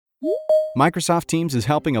Microsoft Teams is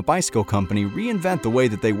helping a bicycle company reinvent the way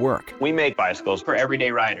that they work. We make bicycles for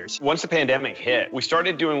everyday riders. Once the pandemic hit, we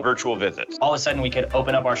started doing virtual visits. All of a sudden, we could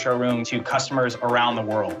open up our showroom to customers around the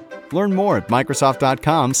world. Learn more at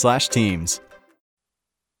Microsoft.com/Teams.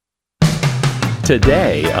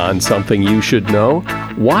 Today on Something You Should Know,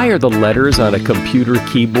 why are the letters on a computer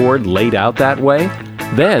keyboard laid out that way?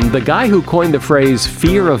 Then, the guy who coined the phrase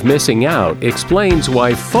fear of missing out explains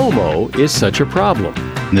why FOMO is such a problem.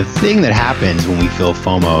 The thing that happens when we feel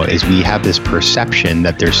FOMO is we have this perception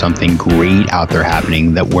that there's something great out there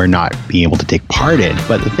happening that we're not being able to take part in.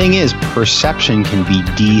 But the thing is, perception can be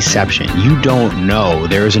deception. You don't know.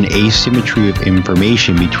 There is an asymmetry of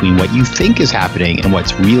information between what you think is happening and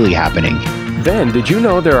what's really happening. Then, did you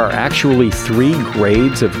know there are actually 3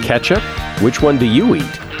 grades of ketchup? Which one do you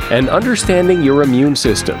eat? And understanding your immune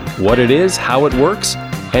system, what it is, how it works,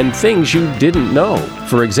 and things you didn't know.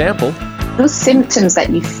 For example, those symptoms that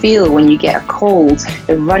you feel when you get a cold,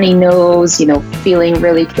 the runny nose, feeling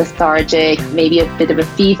really lethargic, maybe a bit of a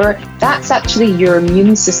fever, that's actually your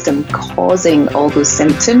immune system causing all those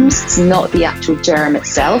symptoms. It's not the actual germ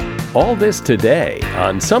itself. All this today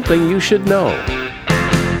on Something You Should Know.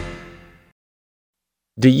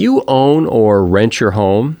 Do you own or rent your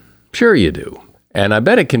home? Sure you do. And I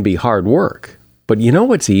bet it can be hard work. But you know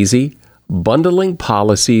what's easy? Bundling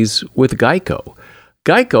policies with Geico.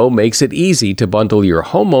 Geico makes it easy to bundle your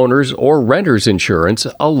homeowner's or renter's insurance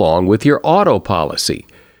along with your auto policy.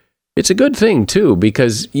 It's a good thing, too,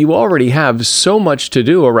 because you already have so much to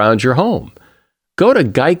do around your home. Go to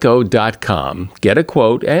geico.com, get a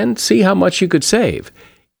quote, and see how much you could save.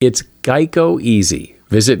 It's Geico Easy.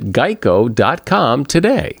 Visit geico.com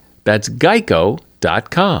today. That's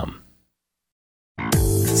geico.com.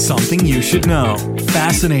 Something you should know.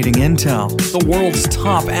 Fascinating intel, the world's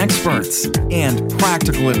top experts, and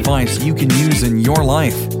practical advice you can use in your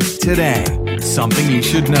life. Today, Something You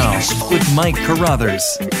Should Know with Mike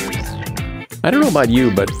Carruthers. I don't know about you,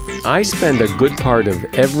 but I spend a good part of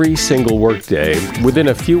every single workday within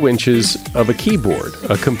a few inches of a keyboard,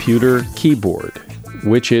 a computer keyboard,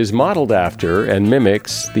 which is modeled after and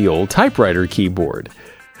mimics the old typewriter keyboard.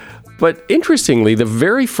 But interestingly, the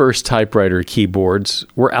very first typewriter keyboards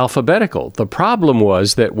were alphabetical. The problem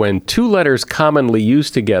was that when 2 letters commonly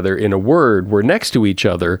used together in a word were next to each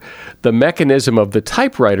other, the mechanism of the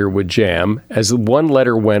typewriter would jam as one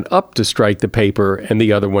letter went up to strike the paper and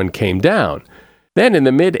the other one came down. Then in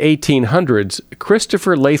the mid-1800s,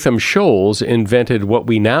 Christopher Latham Scholes invented what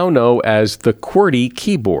we now know as the QWERTY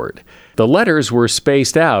keyboard. The letters were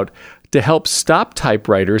spaced out to help stop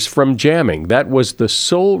typewriters from jamming. That was the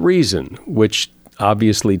sole reason, which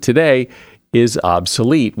obviously today is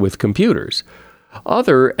obsolete with computers.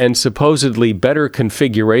 Other and supposedly better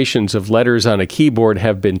configurations of letters on a keyboard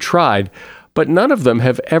have been tried, but none of them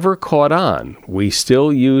have ever caught on. We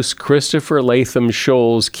still use Christopher Latham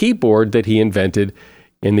Scholes' keyboard that he invented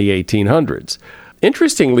in the 1800s.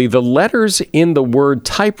 Interestingly, the letters in the word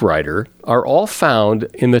typewriter are all found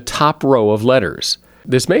in the top row of letters.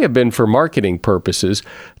 This may have been for marketing purposes.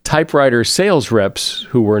 Typewriter sales reps,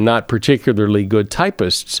 who were not particularly good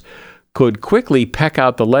typists, could quickly peck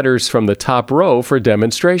out the letters from the top row for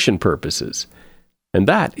demonstration purposes. And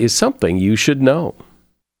that is something you should know.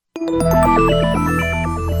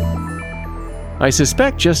 I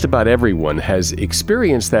suspect just about everyone has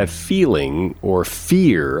experienced that feeling or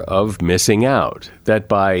fear of missing out, that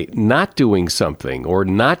by not doing something or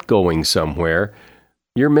not going somewhere,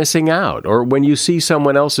 you're missing out. Or when you see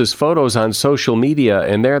someone else's photos on social media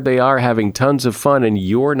and there they are having tons of fun and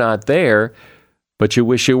you're not there, but you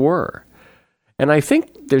wish you were. And I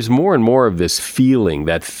think there's more and more of this feeling,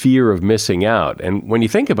 that fear of missing out. And when you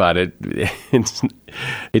think about it,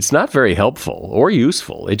 it's not very helpful or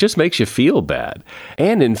useful. It just makes you feel bad.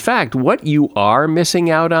 And in fact, what you are missing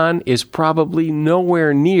out on is probably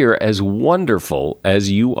nowhere near as wonderful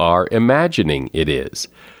as you are imagining it is.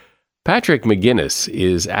 Patrick McGinnis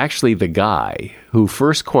is actually the guy who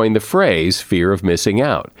first coined the phrase fear of missing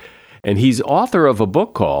out. And he's author of a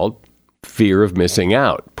book called Fear of Missing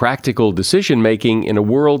Out, Practical Decision-Making in a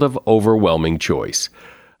World of Overwhelming Choice.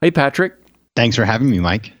 Hey, Patrick. Thanks for having me,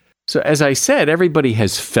 Mike. So as I said, everybody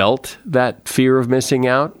has felt that fear of missing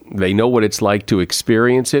out. They know what it's like to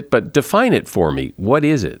experience it, but define it for me. What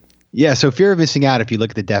is it? Yeah, so fear of missing out, if you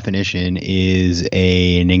look at the definition, is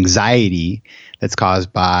an anxiety that's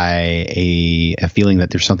caused by a feeling that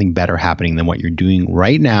there's something better happening than what you're doing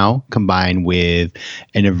right now, combined with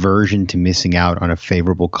an aversion to missing out on a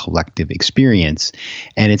favorable collective experience.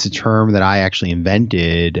 And it's a term that I actually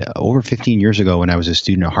invented over 15 years ago when I was a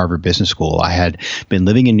student at Harvard Business School. I had been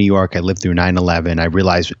living in New York. I lived through 9/11. I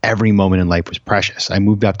realized every moment in life was precious. I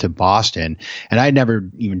moved up to Boston, and I had never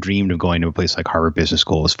even dreamed of going to a place like Harvard Business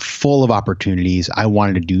School. It was full of opportunities. I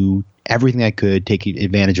wanted to do everything I could, take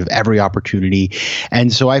advantage of every opportunity.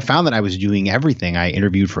 And so I found that I was doing everything. I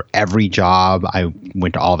interviewed for every job. I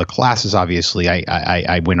went to all the classes, obviously.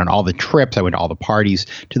 I went on all the trips. I went to all the parties,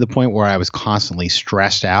 to the point where I was constantly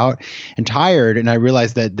stressed out and tired. And I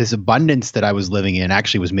realized that this abundance that I was living in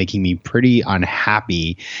actually was making me pretty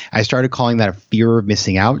unhappy. I started calling that a fear of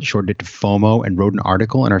missing out, shortened it to FOMO, and wrote an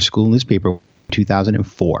article in our school newspaper in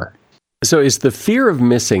 2004. So is the fear of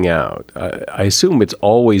missing out, I assume it's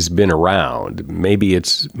always been around. Maybe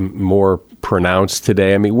it's more pronounced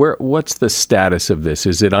today. I mean, what's the status of this?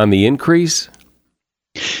 Is it on the increase?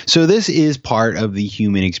 So this is part of the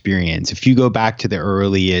human experience. If you go back to the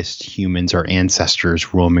earliest humans or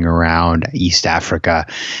ancestors roaming around East Africa,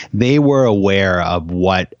 they were aware of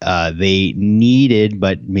what they needed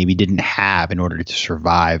but maybe didn't have in order to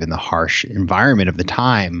survive in the harsh environment of the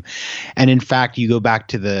time. And in fact, you go back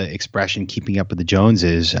to the expression keeping up with the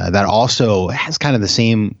Joneses, that also has kind of the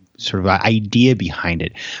same sort of idea behind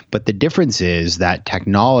it. But the difference is that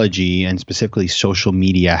technology, and specifically social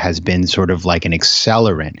media, has been sort of like an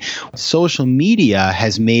accelerant. Social media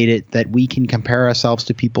has made it that we can compare ourselves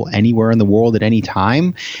to people anywhere in the world at any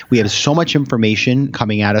time. We have so much information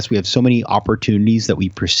coming at us. We have so many opportunities that we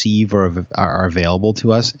perceive are available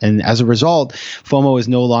to us. And as a result, FOMO is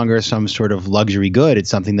no longer some sort of luxury good.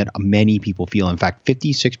 It's something that many people feel. In fact,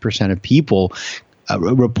 56% of people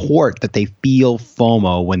report that they feel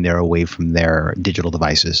FOMO when they're away from their digital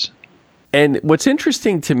devices. And what's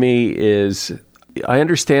interesting to me is I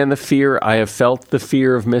understand the fear. I have felt the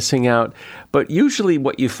fear of missing out. But usually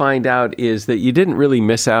what you find out is that you didn't really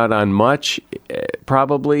miss out on much,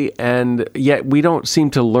 probably. And yet we don't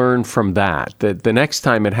seem to learn from that. That the next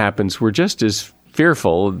time it happens, we're just as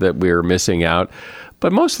fearful that we're missing out.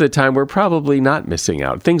 But most of the time, we're probably not missing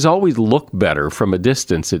out. Things always look better from a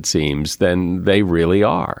distance, it seems, than they really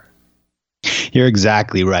are. You're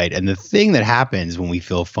exactly right. And the thing that happens when we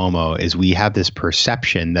feel FOMO is we have this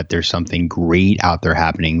perception that there's something great out there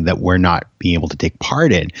happening that we're not being able to take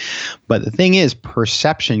part in. But the thing is,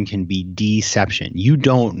 perception can be deception. You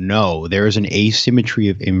don't know. There is an asymmetry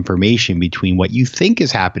of information between what you think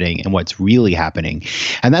is happening and what's really happening.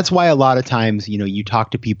 And that's why a lot of times, you talk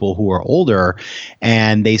to people who are older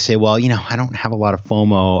and they say, well, I don't have a lot of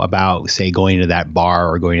FOMO about, say, going to that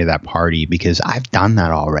bar or going to that party because I've done that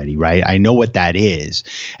already, right? I know what that is.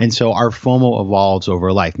 And so our FOMO evolves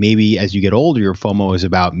over life. Maybe as you get older, your FOMO is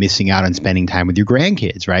about missing out on spending time with your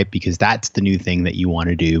grandkids, right? Because that's the new thing that you want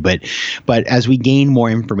to do. But as we gain more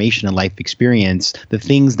information and life experience, the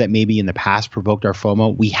things that maybe in the past provoked our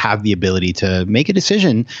FOMO, we have the ability to make a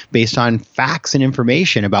decision based on facts and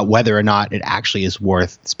information about whether or not it actually is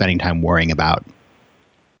worth spending time worrying about.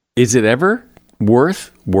 Is it ever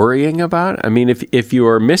worth worrying about? I mean, if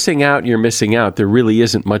you're missing out, you're missing out. There really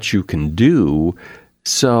isn't much you can do.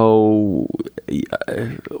 So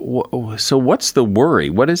what's the worry?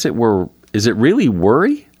 What is it? Is it really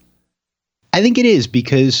worry? I think it is,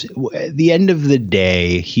 because at the end of the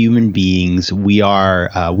day, human beings, we are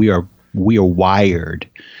wired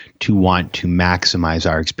to want to maximize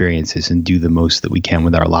our experiences and do the most that we can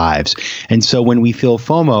with our lives. And so when we feel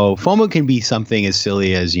FOMO can be something as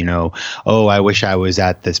silly as, oh, I wish I was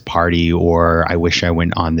at this party, or I wish I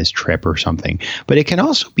went on this trip or something. But it can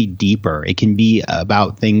also be deeper. It can be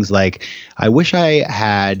about things like, I wish I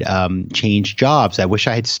had changed jobs. I wish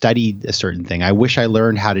I had studied a certain thing. I wish I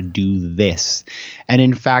learned how to do this. And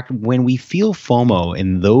in fact, when we feel FOMO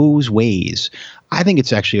in those ways, I think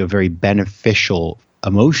it's actually a very beneficial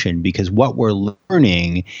emotion, because what we're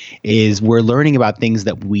learning is we're learning about things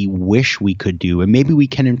that we wish we could do and maybe we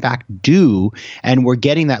can in fact do, and we're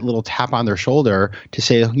getting that little tap on their shoulder to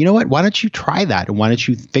say, you know what, why don't you try that, and why don't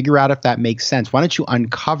you figure out if that makes sense, why don't you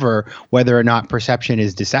uncover whether or not perception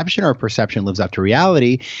is deception or perception lives up to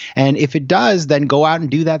reality, and if it does, then go out and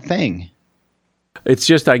do that thing. It's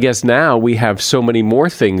just, I guess now we have so many more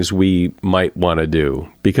things we might want to do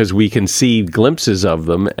because we can see glimpses of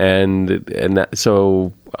them.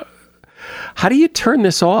 So how do you turn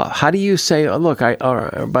this off? How do you say, oh, look, I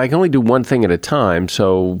can only do one thing at a time,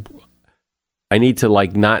 so I need to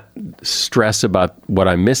not stress about what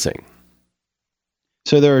I'm missing?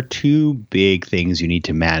 So there are two big things you need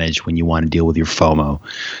to manage when you want to deal with your FOMO.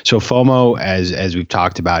 So FOMO, as we've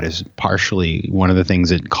talked about, is partially one of the things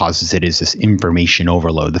that causes it is this information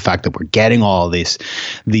overload. The fact that we're getting all these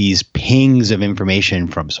pings of information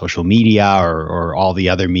from social media or all the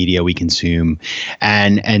other media we consume.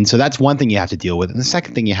 And so that's one thing you have to deal with. And the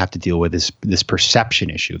second thing you have to deal with is this perception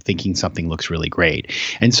issue of thinking something looks really great.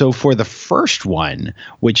 And so for the first one,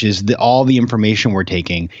 which is all the information we're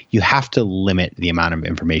taking, you have to limit the amount of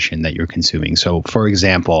information that you're consuming. So, for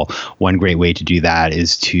example, one great way to do that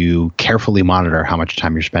is to carefully monitor how much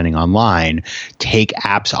time you're spending online, take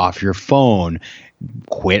apps off your phone,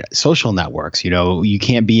 quit social networks. You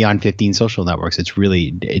can't be on 15 social networks.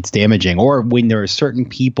 It's damaging. Or when there are certain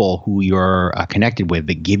people who you're connected with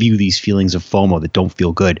that give you these feelings of FOMO that don't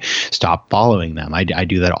feel good, stop following them. I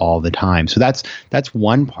do that all the time. So that's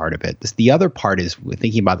one part of it. The other part is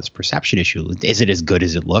thinking about this perception issue. Is it as good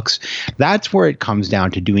as it looks? That's where it comes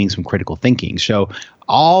down to doing some critical thinking. So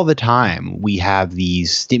all the time we have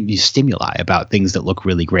these stimuli about things that look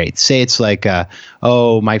really great. Say it's like,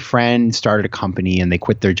 my friend started a company and they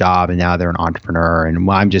quit their job and now they're an entrepreneur, and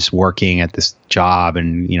I'm just working at this job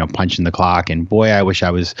and punching the clock, and boy, I wish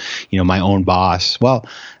I was my own boss. Well,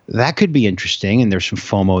 that could be interesting, and there's some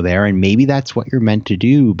FOMO there, and maybe that's what you're meant to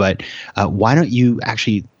do. But why don't you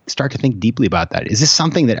actually start to think deeply about that? Is this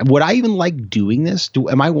something that, would I even like doing this?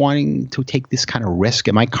 Am I wanting to take this kind of risk?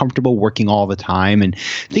 Am I comfortable working all the time? And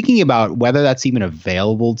thinking about whether that's even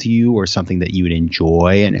available to you or something that you would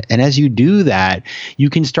enjoy. And as you do that, you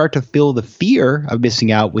can start to feel the fear of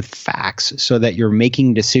missing out with facts, so that you're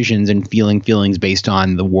making decisions and feeling feelings based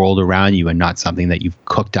on the world around you and not something that you've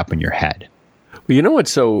cooked up in your head. Well, you know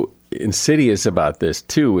what's so insidious about this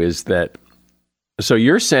too is that, so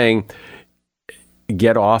you're saying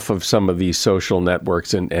get off of some of these social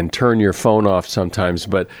networks and turn your phone off sometimes,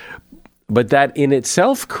 but that in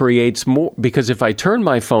itself creates more, because if I turn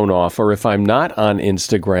my phone off or if I'm not on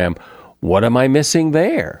Instagram, what am I missing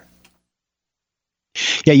there?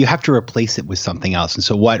 Yeah, you have to replace it with something else. And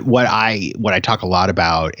so what I talk a lot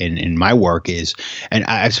about in my work is, and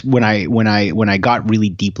when I got really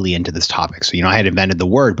deeply into this topic, so I had invented the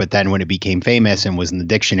word, but then when it became famous and was in the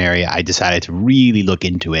dictionary, I decided to really look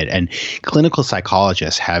into it. And clinical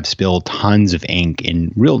psychologists have spilled tons of ink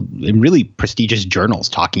in really prestigious journals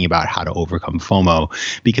talking about how to overcome FOMO,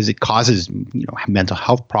 because it causes mental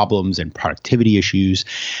health problems and productivity issues.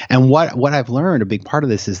 And what I've learned, a big part of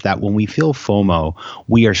this is that when we feel FOMO,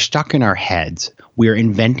 we are stuck in our heads. We are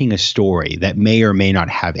inventing a story that may or may not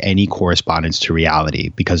have any correspondence to reality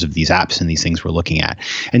because of these apps and these things we're looking at.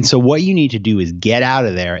 And so what you need to do is get out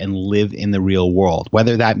of there and live in the real world.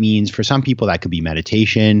 Whether that means, for some people, that could be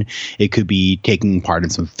meditation. It could be taking part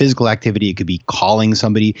in some physical activity. It could be calling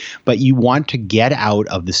somebody. But you want to get out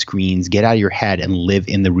of the screens, get out of your head, and live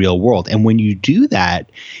in the real world. And when you do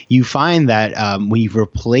that, you find that when you've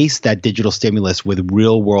replaced that digital stimulus with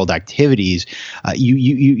real world activities,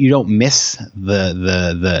 you don't miss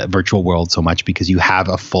the virtual world so much, because you have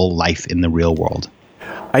a full life in the real world.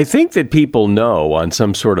 I think that people know on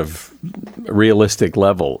some sort of realistic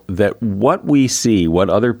level that what we see, what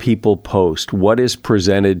other people post, what is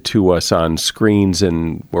presented to us on screens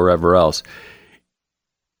and wherever else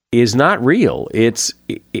is not real. It's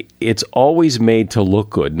always made to look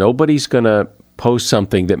good. Nobody's going to post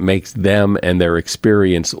something that makes them and their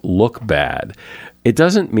experience look bad. It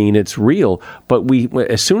doesn't mean it's real, but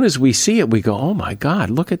as soon as we see it, we go, "Oh my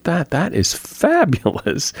God, look at that! That is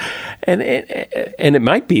fabulous," and it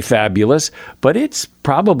might be fabulous, but it's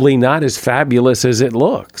probably not as fabulous as it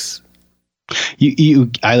looks.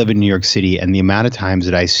 I live in New York City, and the amount of times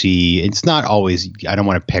that I see, it's not always, I don't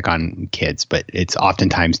want to pick on kids, but it's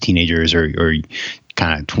oftentimes teenagers or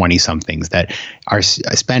kind of 20-somethings that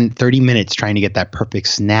spend 30 minutes trying to get that perfect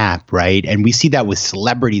snap, right? And we see that with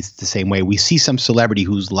celebrities the same way. We see some celebrity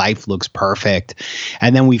whose life looks perfect,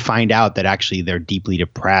 and then we find out that actually they're deeply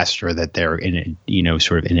depressed, or that they're in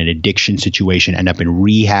sort of in an addiction situation, end up in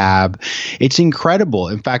rehab. It's incredible.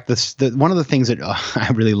 In fact, one of the things that I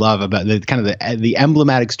really love about the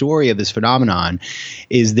emblematic story of this phenomenon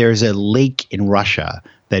is there's a lake in Russia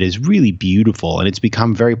that is really beautiful, and it's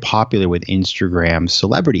become very popular with Instagram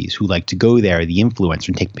celebrities who like to go there, the influencer,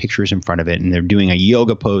 and take pictures in front of it, and they're doing a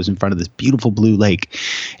yoga pose in front of this beautiful blue lake.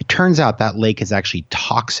 It turns out that lake is actually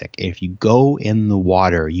toxic. If you go in the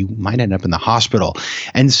water, you might end up in the hospital.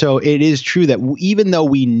 And so it is true that even though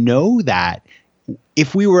we know that,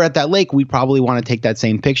 if we were at that lake, we'd probably want to take that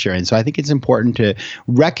same picture. And so I think it's important to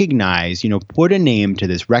recognize, put a name to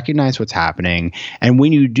this, recognize what's happening. And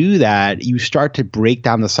when you do that, you start to break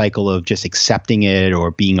down the cycle of just accepting it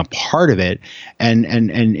or being a part of it. And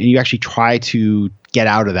you actually try to get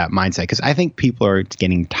out of that mindset, because I think people are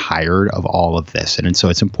getting tired of all of this. And so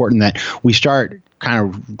it's important that we start kind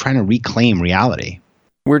of trying to reclaim reality.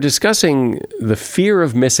 We're discussing the fear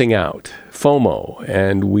of missing out, FOMO,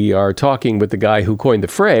 and we are talking with the guy who coined the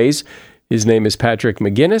phrase. His name is Patrick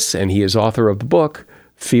McGinnis, and he is author of the book,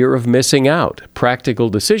 Fear of Missing Out, Practical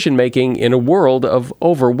Decision-Making in a World of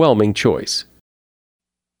Overwhelming Choice.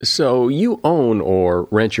 So you own or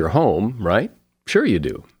rent your home, right? Sure you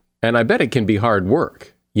do. And I bet it can be hard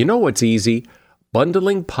work. You know what's easy?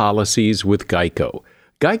 Bundling policies with Geico.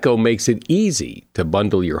 Geico makes it easy to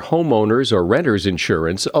bundle your homeowner's or renter's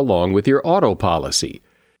insurance along with your auto policy.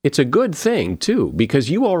 It's a good thing, too,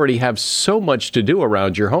 because you already have so much to do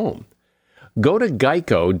around your home. Go to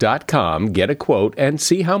geico.com, get a quote, and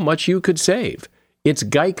see how much you could save. It's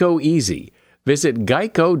Geico Easy. Visit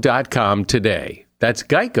geico.com today. That's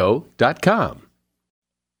geico.com.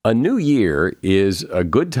 A new year is a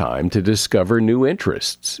good time to discover new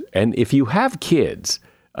interests. And if you have kids,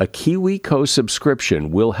 a KiwiCo subscription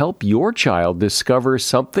will help your child discover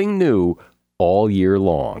something new all year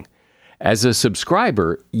long. As a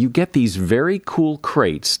subscriber, you get these very cool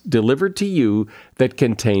crates delivered to you that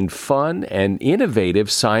contain fun and innovative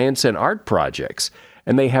science and art projects,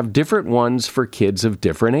 and they have different ones for kids of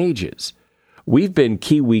different ages. We've been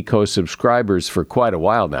KiwiCo subscribers for quite a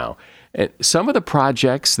while now, and some of the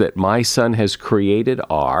projects that my son has created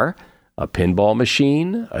are a pinball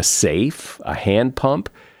machine, a safe, a hand pump,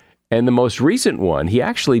 and the most recent one, he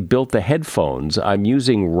actually built the headphones I'm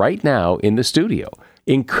using right now in the studio.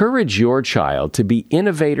 Encourage your child to be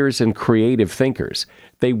innovators and creative thinkers.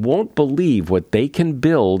 They won't believe what they can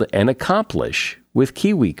build and accomplish with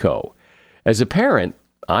KiwiCo. As a parent,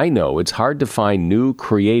 I know it's hard to find new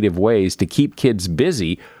creative ways to keep kids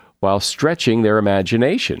busy while stretching their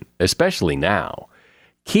imagination, especially now.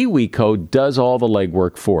 KiwiCo does all the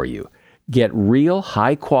legwork for you. Get real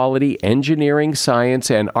high-quality engineering,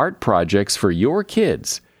 science, and art projects for your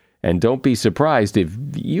kids. And don't be surprised if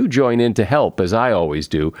you join in to help, as I always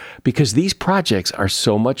do, because these projects are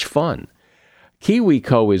so much fun.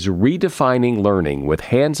 KiwiCo is redefining learning with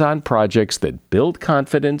hands-on projects that build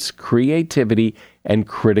confidence, creativity, and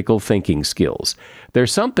critical thinking skills.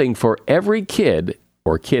 There's something for every kid,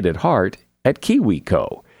 or kid at heart, at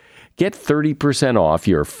KiwiCo. Get 30% off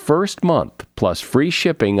your first month plus free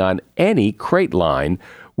shipping on any crate line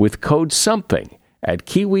with code SOMETHING at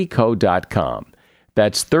kiwico.com.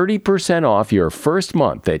 That's 30% off your first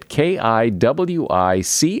month at kiwico.com,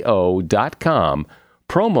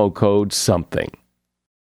 promo code SOMETHING.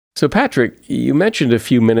 So Patrick, you mentioned a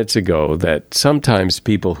few minutes ago that sometimes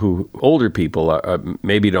older people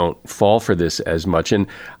maybe don't fall for this as much. And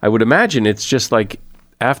I would imagine it's just like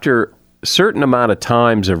after a certain amount of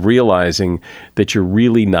times of realizing that you're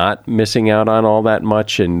really not missing out on all that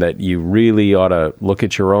much and that you really ought to look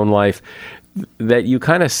at your own life, that you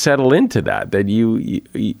kind of settle into that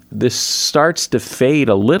this starts to fade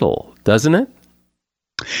a little, doesn't it?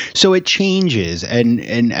 So it changes,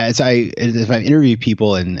 and as I interview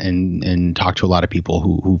people and talk to a lot of people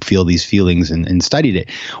who feel these feelings and studied it,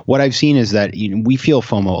 what I've seen is that we feel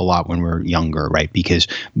FOMO a lot when we're younger, right? Because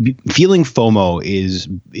feeling FOMO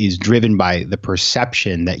is driven by the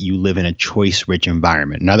perception that you live in a choice-rich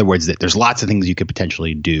environment. In other words, that there's lots of things you could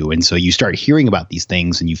potentially do, and so you start hearing about these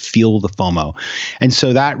things and you feel the FOMO, and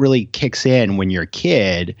so that really kicks in when you're a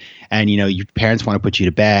kid, and your parents want to put you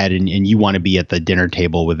to bed, and you want to be at the dinner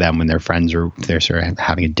table with them when their friends are they're sort of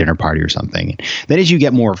having a dinner party or something. And then as you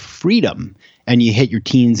get more freedom and you hit your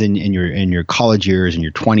teens and your college years and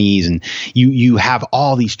your 20s, and you have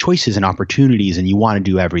all these choices and opportunities and you want to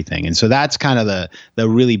do everything. And so that's kind of the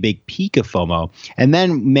really big peak of FOMO. And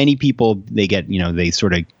then many people, they get, they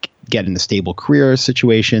sort of get in a stable career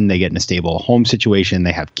situation, they get in a stable home situation,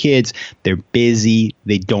 they have kids, they're busy,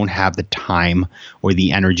 they don't have the time or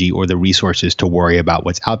the energy or the resources to worry about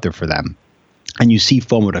what's out there for them. And you see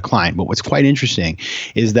FOMO decline. But what's quite interesting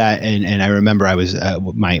is that, and I remember I was,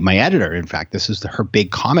 my editor, in fact, this is her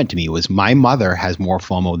big comment to me was, my mother has more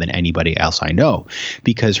FOMO than anybody else I know,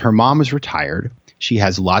 because her mom is retired. She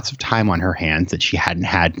has lots of time on her hands that she hadn't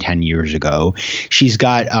had 10 years ago. She's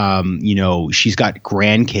got, she's got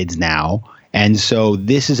grandkids now. And so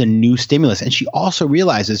this is a new stimulus. And she also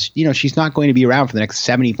realizes, she's not going to be around for the next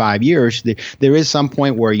 75 years. There is some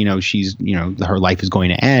point where, she's, her life is going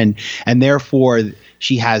to end. And therefore,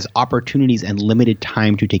 she has opportunities and limited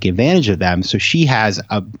time to take advantage of them. So she has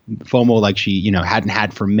a FOMO like she, hadn't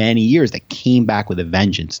had for many years that came back with a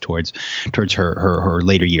vengeance towards her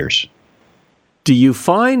later years. Do you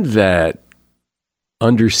find that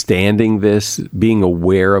understanding this, being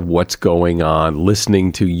aware of what's going on,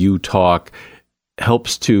 listening to you talk,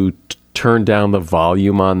 helps to turn down the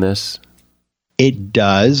volume on this? It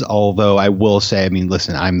does, although I will say,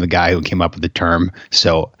 listen, I'm the guy who came up with the term.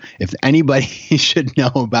 So if anybody should know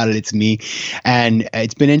about it, it's me. And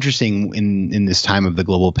it's been interesting in this time of the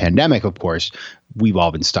global pandemic, of course. We've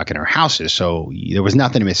all been stuck in our houses, so there was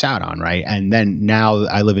nothing to miss out on, right? And then now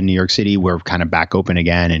I live in New York City. We're kind of back open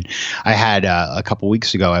again. And I had a couple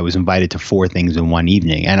weeks ago, I was invited to 4 things in one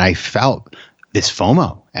evening, and I felt this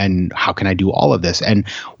FOMO. And how can I do all of this? And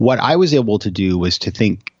what I was able to do was to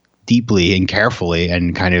think deeply and carefully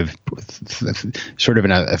and kind of sort of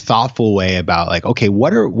in a thoughtful way about like, okay,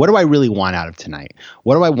 what do I really want out of tonight?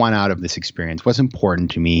 What do I want out of this experience? What's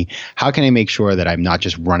important to me? How can I make sure that I'm not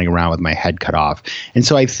just running around with my head cut off? And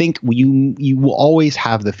so I think you will always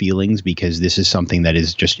have the feelings because this is something that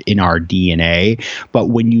is just in our DNA. But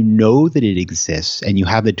when you know that it exists and you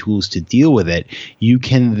have the tools to deal with it, you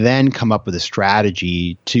can then come up with a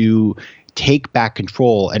strategy to take back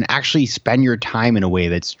control and actually spend your time in a way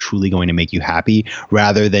that's truly going to make you happy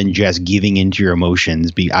rather than just giving into your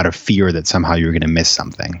emotions out of fear that somehow you're going to miss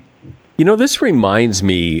something. This reminds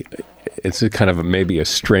me, it's a kind of maybe a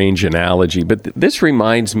strange analogy, but this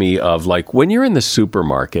reminds me of like when you're in the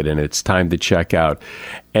supermarket and it's time to check out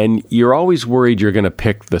and you're always worried you're going to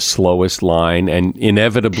pick the slowest line and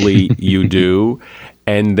inevitably you do.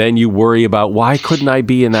 And then you worry about why couldn't I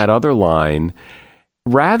be in that other line?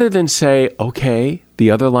 Rather than say, okay, the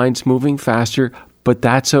other line's moving faster, but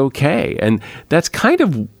that's okay. And that's kind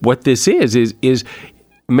of what this is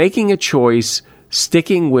making a choice,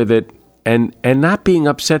 sticking with it, and not being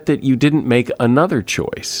upset that you didn't make another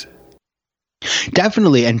choice.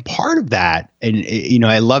 Definitely. And part of that, and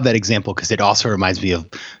I love that example because it also reminds me of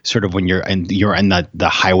sort of when you're in the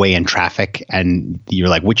highway in traffic and you're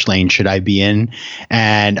like, which lane should I be in?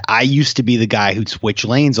 And I used to be the guy who'd switch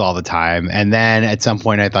lanes all the time. And then at some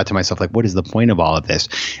point I thought to myself, like, what is the point of all of this?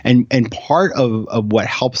 And part of what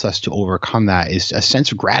helps us to overcome that is a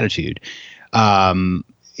sense of gratitude.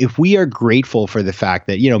 If we are grateful for the fact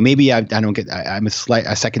that, maybe I'm a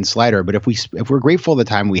second slider, but if we're grateful the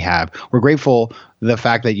time we have, we're grateful the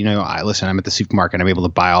fact that, I'm at the supermarket and I'm able to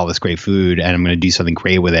buy all this great food and I'm going to do something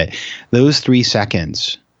great with it. Those 3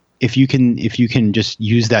 seconds, if you can just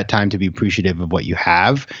use that time to be appreciative of what you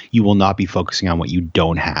have, you will not be focusing on what you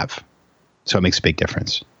don't have. So it makes a big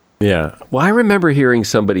difference. Yeah. Well, I remember hearing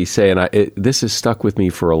somebody say, and this has stuck with me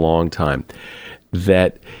for a long time,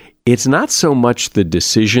 that it's not so much the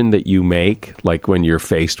decision that you make, like when you're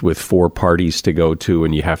faced with 4 parties to go to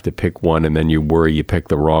and you have to pick one and then you worry you pick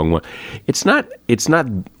the wrong one. It's not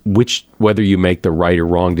whether you make the right or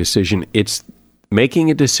wrong decision. It's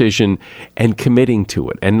making a decision and committing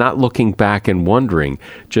to it and not looking back and wondering.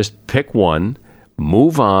 Just pick one,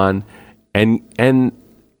 move on, and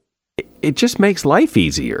it just makes life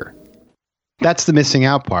easier. That's the missing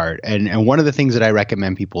out part. And one of the things that I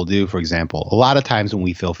recommend people do, for example, a lot of times when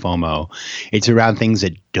we feel FOMO, it's around things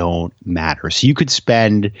that don't matter. So you could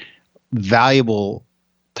spend valuable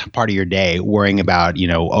part of your day worrying about,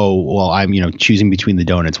 I'm, choosing between the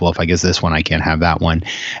donuts. Well, if I get this one, I can't have that one.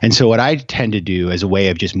 And so what I tend to do as a way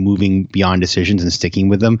of just moving beyond decisions and sticking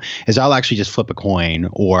with them is I'll actually just flip a coin,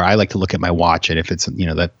 or I like to look at my watch. And if it's,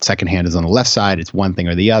 the second hand is on the left side, it's one thing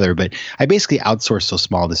or the other. But I basically outsource those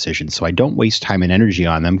small decisions. So I don't waste time and energy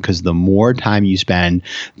on them, because the more time you spend,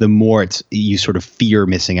 the more you sort of fear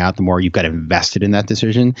missing out, the more you've got invested in that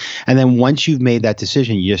decision. And then once you've made that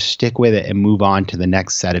decision, you just stick with it and move on to the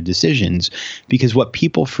next set of decisions. Because what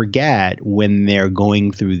people forget when they're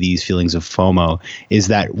going through these feelings of FOMO is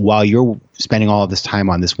that while you're spending all of this time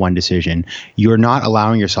on this one decision, you're not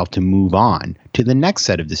allowing yourself to move on to the next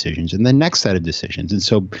set of decisions and the next set of decisions. And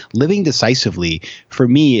so living decisively for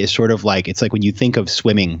me is sort of like, it's like when you think of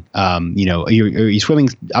swimming, are you swimming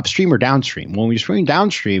upstream or downstream? Well, when you're swimming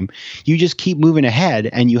downstream, you just keep moving ahead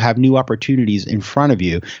and you have new opportunities in front of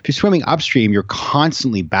you. If you're swimming upstream, you're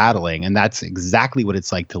constantly battling. And that's exactly what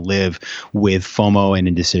it's like to live with FOMO and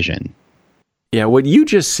indecision. Yeah, what you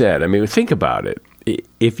just said, think about it.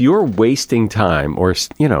 If you're wasting time or,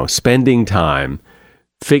 spending time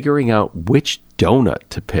figuring out which donut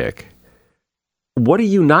to pick, what are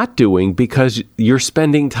you not doing because you're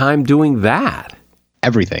spending time doing that?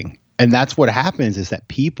 Everything. And that's what happens, is that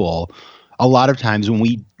people, a lot of times when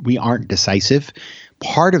we aren't decisive,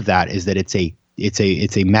 part of that is that it's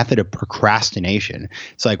it's a method of procrastination.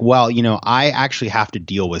 It's like, well, I actually have to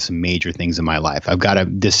deal with some major things in my life. I've got to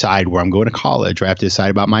decide where I'm going to college, or I have to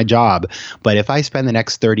decide about my job. But if I spend the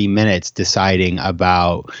next 30 minutes deciding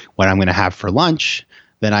about what I'm going to have for lunch,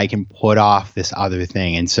 then I can put off this other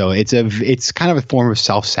thing. And so it's kind of a form of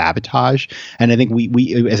self-sabotage. And I think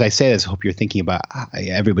we as I say this, I hope you're thinking about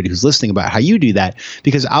everybody who's listening about how you do that,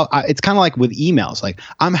 because it's kind of like with emails. Like,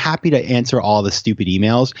 I'm happy to answer all the stupid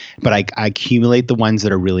emails, but I accumulate the ones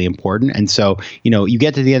that are really important. And so, you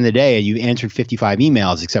get to the end of the day and you answered 55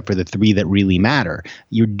 emails except for the 3 that really matter.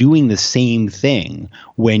 You're doing the same thing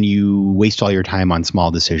when you waste all your time on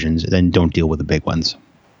small decisions and then don't deal with the big ones.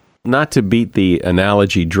 Not to beat the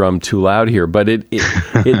analogy drum too loud here, but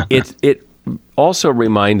it also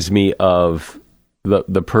reminds me of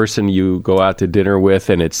the person you go out to dinner with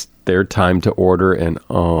and it's their time to order, and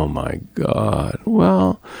oh my God,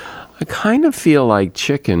 well, I kind of feel like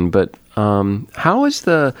chicken, but how is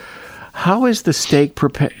the steak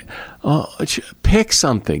prepared? Oh, pick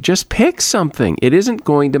something. Just pick something. It isn't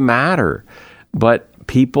going to matter, but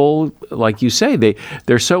people, like you say,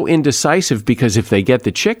 they're so indecisive because if they get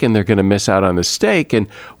the chicken, they're going to miss out on the steak. And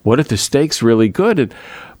what if the steak's really good?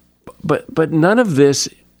 But none of this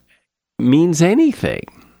means anything.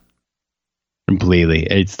 Completely.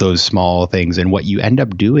 It's those small things. And what you end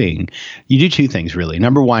up doing, you do 2 things, really.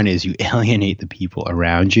 Number 1 is you alienate the people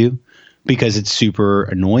around you, because it's super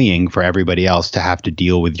annoying for everybody else to have to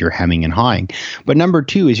deal with your hemming and hawing. But number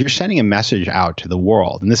 2 is you're sending a message out to the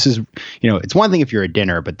world. And this is, it's one thing if you're at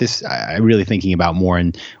dinner, but this I'm really thinking about more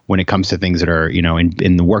when it comes to things that are,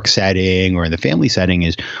 in the work setting or in the family setting,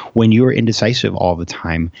 is when you're indecisive all the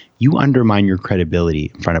time, you undermine your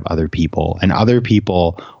credibility in front of other people, and other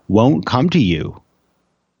people won't come to you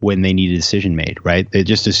when they need a decision made, right? They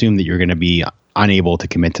just assume that you're going to be unable to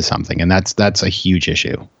commit to something. And that's a huge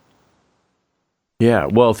issue. Yeah,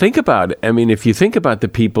 well, think about it. I mean, if you think about the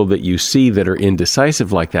people that you see that are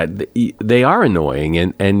indecisive like that, they are annoying,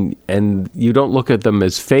 and you don't look at them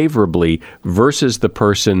as favorably versus the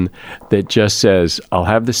person that just says, I'll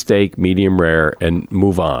have the steak medium rare and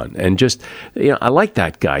move on. And just, I like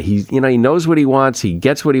that guy. He knows what he wants, he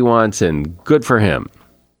gets what he wants, and good for him.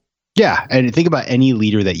 Yeah, and think about any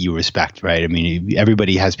leader that you respect, right? I mean,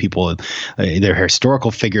 everybody has people, they're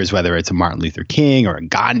historical figures, whether it's a Martin Luther King or a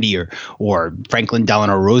Gandhi or Franklin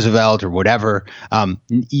Delano Roosevelt or whatever.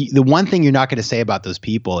 The one thing you're not going to say about those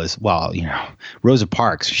people is, well, Rosa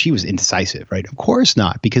Parks, she was indecisive, right? Of course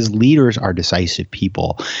not, because leaders are decisive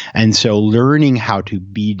people. And so learning how to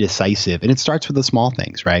be decisive, and it starts with the small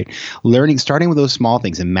things, right? Starting with those small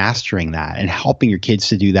things and mastering that and helping your kids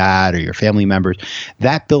to do that or your family members,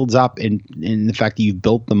 that builds up in the fact that you've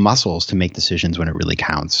built the muscles to make decisions when it really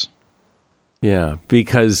counts. Yeah,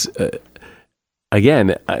 because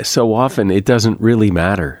again, so often it doesn't really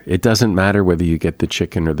matter. It doesn't matter whether you get the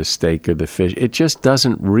chicken or the steak or the fish. It just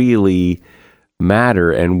doesn't really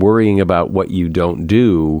matter, and worrying about what you don't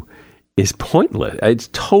do is pointless. It's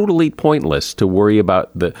totally pointless to worry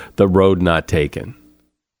about the road not taken.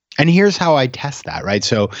 And here's how I test that, right?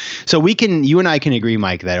 So you and I can agree,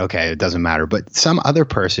 Mike, that, okay, it doesn't matter, but some other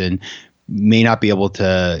person may not be able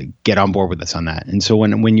to get on board with us on that. And so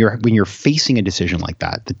when you're facing a decision like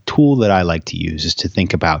that, the tool that I like to use is to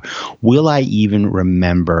think about, will I even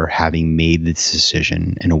remember having made this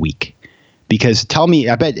decision in a week? Because tell me,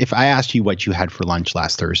 I bet if I asked you what you had for lunch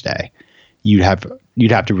last Thursday, you'd have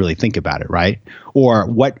to really think about it, right? Or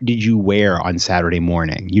what did you wear on Saturday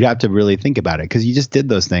morning? You'd have to really think about it, because you just did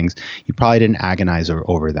those things. You probably didn't agonize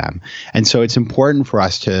over them. And so it's important for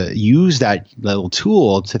us to use that little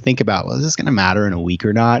tool to think about, well, is this going to matter in a week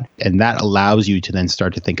or not? And that allows you to then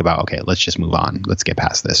start to think about, okay, let's just move on. Let's get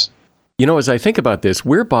past this. As I think about this,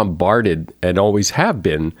 we're bombarded, and always have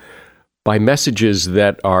been, by messages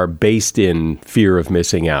that are based in fear of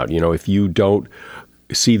missing out. If you don't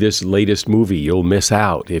see this latest movie, you'll miss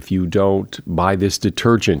out. If you don't buy this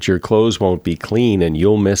detergent, your clothes won't be clean and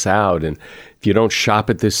you'll miss out. And if you don't shop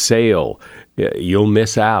at this sale, you'll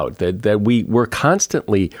miss out. That we're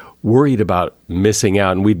constantly worried about missing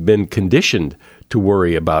out, and we've been conditioned to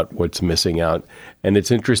worry about what's missing out. And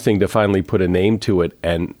it's interesting to finally put a name to it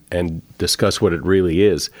and discuss what it really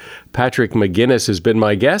is. Patrick McGinnis has been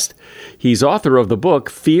my guest. He's author of the book,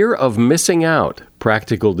 Fear of Missing Out,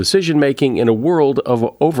 Practical Decision-Making in a World of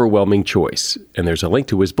Overwhelming Choice. And there's a link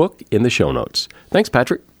to his book in the show notes. Thanks,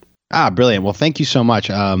 Patrick. Brilliant. Well, thank you so much.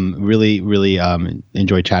 Really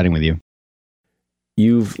enjoyed chatting with you.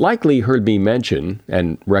 You've likely heard me mention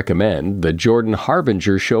and recommend the Jordan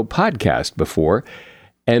Harbinger Show podcast before.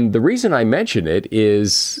 And the reason I mention it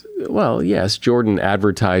is, well, yes, Jordan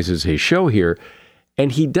advertises his show here.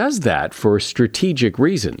 And he does that for strategic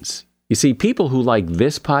reasons. You see, people who like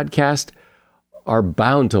this podcast are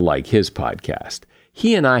bound to like his podcast.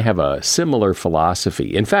 He and I have a similar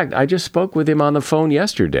philosophy. In fact, I just spoke with him on the phone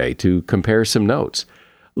yesterday to compare some notes.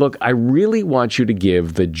 Look, I really want you to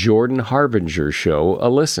give the Jordan Harbinger Show a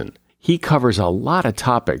listen. He covers a lot of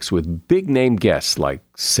topics with big-name guests like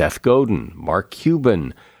Seth Godin, Mark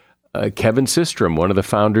Cuban, Kevin Systrom, one of the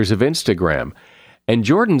founders of Instagram. And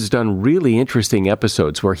Jordan's done really interesting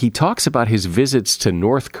episodes where he talks about his visits to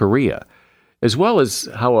North Korea, as well as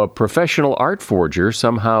how a professional art forger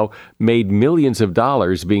somehow made millions of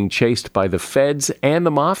dollars being chased by the feds and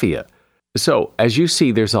the mafia. So, as you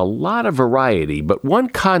see, there's a lot of variety, but one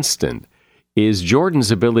constant is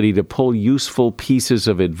Jordan's ability to pull useful pieces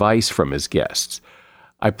of advice from his guests.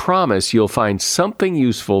 I promise you'll find something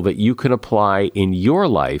useful that you can apply in your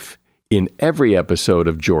life in every episode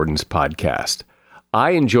of Jordan's podcast.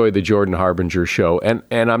 I enjoy the Jordan Harbinger Show,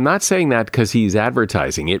 and I'm not saying that because he's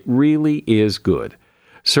advertising. It really is good.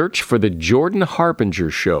 Search for the Jordan Harbinger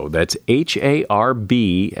Show. That's Harb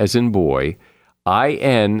as in boy,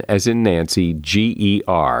 IN as in Nancy,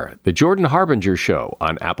 GER. The Jordan Harbinger Show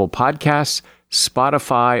on Apple Podcasts,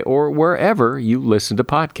 Spotify, or wherever you listen to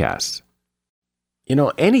podcasts. You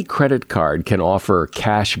know, any credit card can offer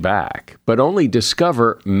cash back, but only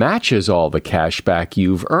Discover matches all the cash back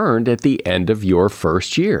you've earned at the end of your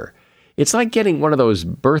first year. It's like getting one of those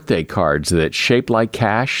birthday cards that's shaped like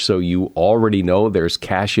cash, so you already know there's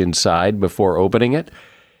cash inside before opening it.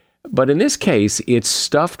 But in this case, it's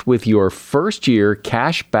stuffed with your first year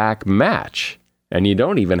cash back match, and you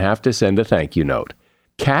don't even have to send a thank you note.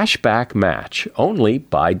 Cash back match, only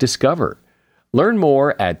by Discover. Learn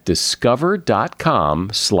more at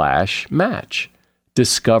discover.com/match.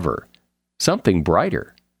 Discover. Something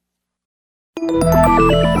brighter.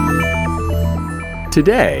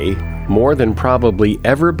 Today, more than probably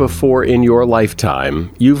ever before in your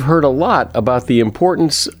lifetime, you've heard a lot about the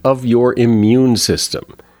importance of your immune system.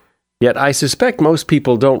 Yet I suspect most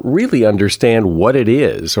people don't really understand what it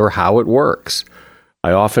is or how it works.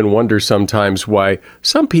 I often wonder sometimes why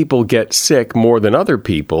some people get sick more than other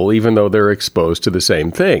people, even though they're exposed to the same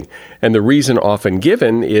thing. And the reason often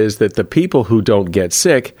given is that the people who don't get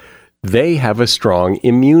sick, they have a strong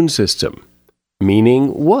immune system. Meaning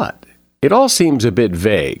what? It all seems a bit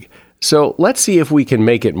vague. So let's see if we can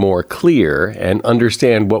make it more clear and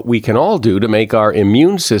understand what we can all do to make our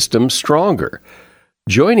immune system stronger.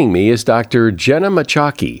 Joining me is Dr. Jenna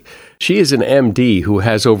Machaki. She is an MD who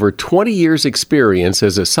has over 20 years' experience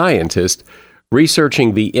as a scientist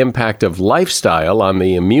researching the impact of lifestyle on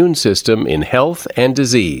the immune system in health and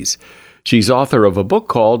disease. She's author of a book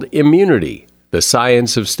called Immunity, The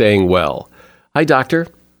Science of Staying Well. Hi, Doctor.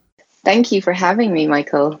 Thank you for having me,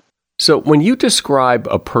 Michael. So when you describe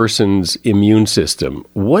a person's immune system,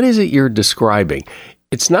 what is it you're describing?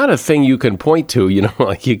 It's not a thing you can point to,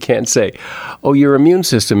 like you can't say, oh, your immune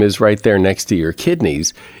system is right there next to your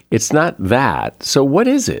kidneys. It's not that. So what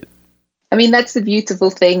is it? I mean, that's the beautiful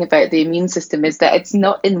thing about the immune system is that it's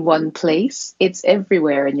not in one place. It's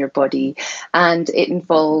everywhere in your body. And it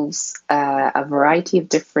involves a variety of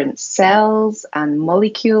different cells and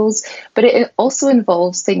molecules. But it also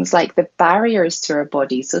involves things like the barriers to our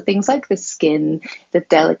body. So things like the skin, the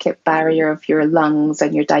delicate barrier of your lungs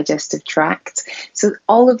and your digestive tract. So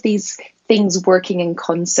all of these things working in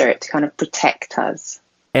concert to kind of protect us.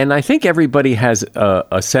 And I think everybody has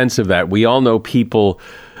a sense of that. We all know people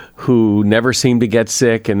who never seem to get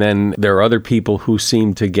sick, and then there are other people who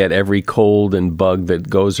seem to get every cold and bug that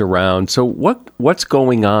goes around. So what's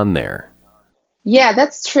going on there? Yeah,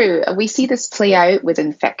 that's true. We see this play out with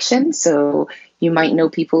infection. So you might know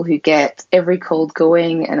people who get every cold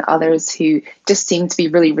going and others who just seem to be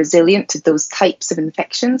really resilient to those types of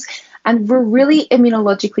infections. And we're really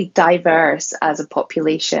immunologically diverse as a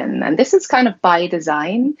population. And this is kind of by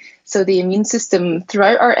design. So the immune system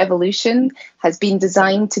throughout our evolution has been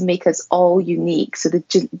designed to make us all unique. So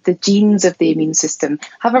the genes of the immune system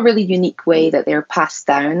have a really unique way that they're passed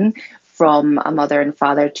down from a mother and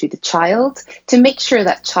father to the child to make sure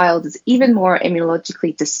that child is even more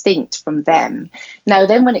immunologically distinct from them. Now,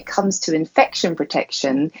 then when it comes to infection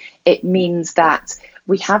protection, it means that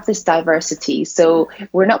we have this diversity. So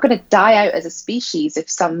we're not going to die out as a species if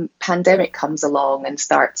some pandemic comes along and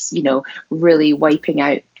starts, really wiping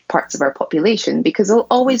out parts of our population, because there'll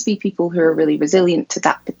always be people who are really resilient to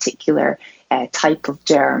that particular type of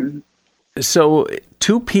germ. So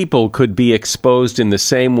two people could be exposed in the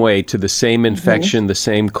same way to the same infection, the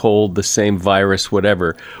same cold, the same virus,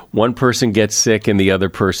 whatever. One person gets sick and the other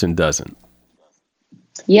person doesn't.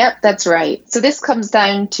 Yep, that's right. So this comes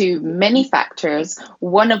down to many factors,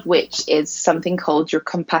 one of which is something called your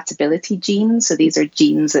compatibility genes. So these are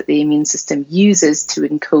genes that the immune system uses to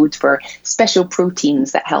encode for special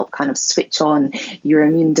proteins that help kind of switch on your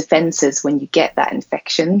immune defenses when you get that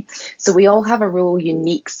infection. So we all have a real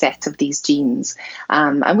unique set of these genes.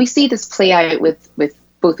 And we see this play out with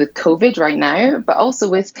both with COVID right now, but also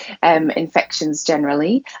with infections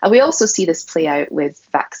generally. And we also see this play out with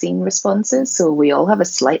vaccine responses. So we all have a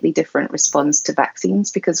slightly different response to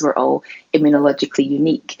vaccines because we're all immunologically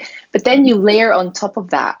unique. But then you layer on top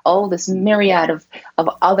of that all this myriad of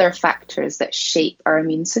other factors that shape our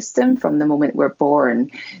immune system from the moment we're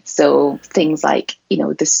born. So things like,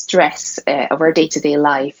 the stress of our day-to-day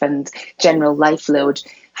life and general life load,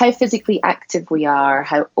 how physically active we are,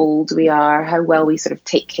 how old we are, how well we sort of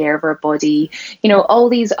take care of our body, all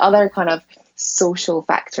these other kind of social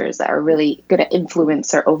factors that are really going to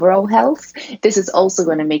influence our overall health. This is also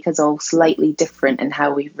going to make us all slightly different in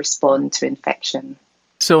how we respond to infection.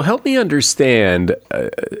 So help me understand.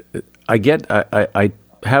 I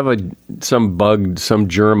have some bug, some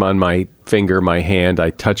germ on my finger, my hand.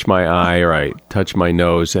 I touch my eye or I touch my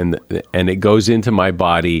nose, and it goes into my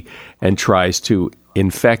body and tries to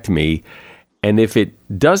infect me. And if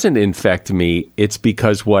it doesn't infect me, it's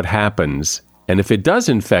because what happens. And if it does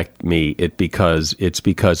infect me, it's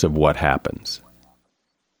because of what happens.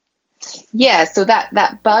 Yeah, so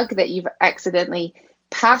that bug that you've accidentally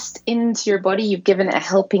passed into your body, you've given it a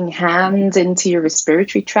helping hand into your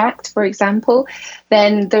respiratory tract, for example,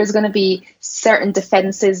 then there's going to be certain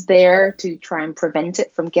defenses there to try and prevent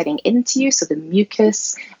it from getting into you. So the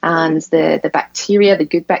mucus and the bacteria, the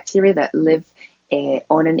good bacteria that live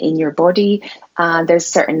on and in your body. There's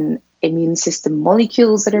certain immune system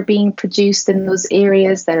molecules that are being produced in those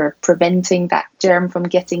areas that are preventing that germ from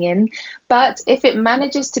getting in. But if it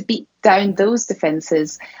manages to beat down those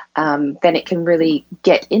defenses, then it can really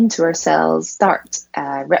get into our cells, start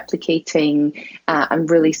replicating, and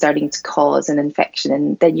really starting to cause an infection.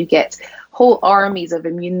 And then you get whole armies of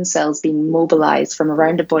immune cells being mobilized from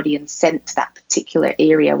around the body and sent to that particular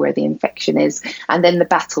area where the infection is. And then the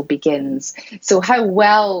battle begins. So how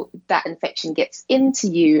well that infection gets into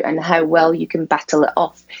you and how well you can battle it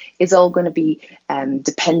off is all going to be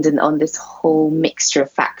dependent on this whole mixture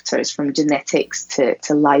of factors, from genetics to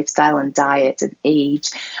lifestyle and diet and age.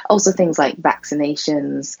 Also things like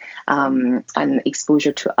vaccinations and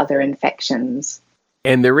exposure to other infections.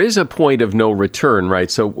 And there is a point of no return, right?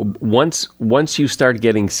 So once you start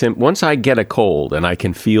getting once I get a cold and I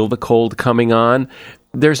can feel the cold coming on,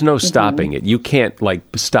 there's no stopping it. You can't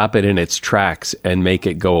stop it in its tracks and make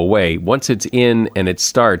it go away. Once it's in and it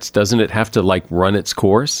starts, doesn't it have to run its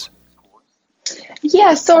course?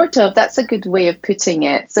 Yeah, sort of. That's a good way of putting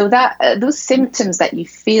it. So that those symptoms that you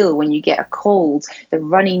feel when you get a cold, the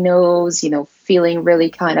runny nose, feeling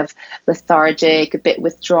really kind of lethargic, a bit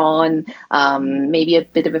withdrawn, maybe a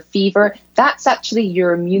bit of a fever, that's actually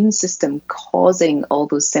your immune system causing all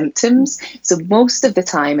those symptoms. So most of the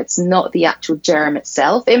time, it's not the actual germ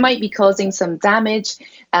itself. It might be causing some damage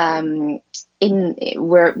in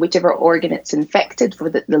whichever organ it's infected,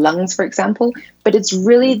 for the lungs, for example, but it's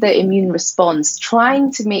really the immune response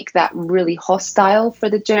trying to make that really hostile for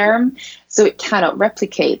the germ so it cannot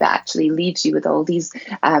replicate, that actually leaves you with all these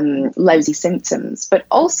lousy symptoms. But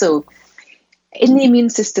also, in the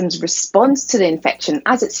immune system's response to the infection,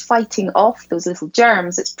 as it's fighting off those little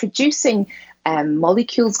germs, it's producing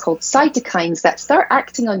molecules called cytokines that start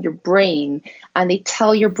acting on your brain, and they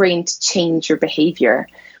tell your brain to change your behavior.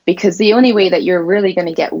 Because the only way that you're really going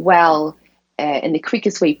to get well in the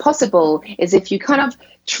quickest way possible is if you kind of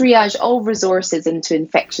triage all resources into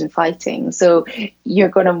infection fighting. So you're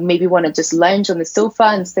going to maybe want to just lounge on the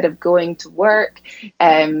sofa instead of going to work.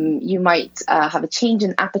 You might have a change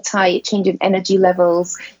in appetite, change in energy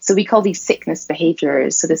levels. So we call these sickness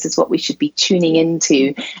behaviors. So this is what we should be tuning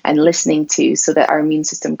into and listening to so that our immune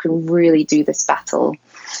system can really do this battle.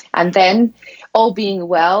 And then, all being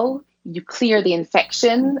well, you clear the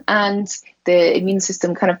infection and the immune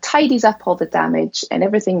system kind of tidies up all the damage and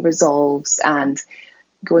everything resolves, and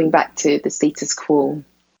going back to the status quo.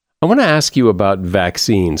 I want to ask you about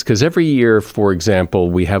vaccines, because every year, for example,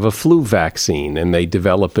 we have a flu vaccine and they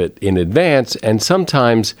develop it in advance, and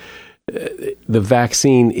sometimes the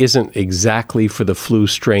vaccine isn't exactly for the flu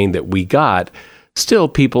strain that we got. Still,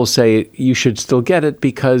 people say you should still get it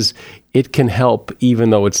because it can help, even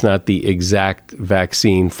though it's not the exact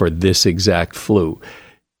vaccine for this exact flu.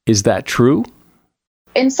 Is that true?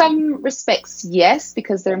 In some respects, yes,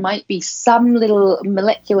 because there might be some little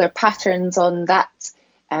molecular patterns on that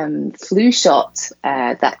flu shot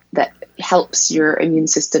that helps your immune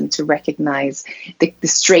system to recognize the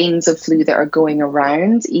strains of flu that are going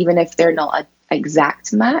around, even if they're not an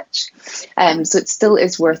exact match. So it still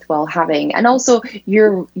is worthwhile having. And also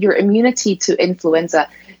your immunity to influenza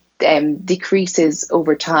decreases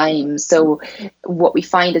over time. So what we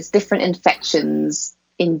find is different infections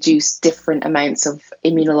induce different amounts of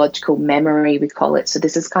immunological memory, we call it. So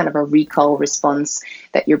this is kind of a recall response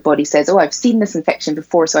that your body says, oh, I've seen this infection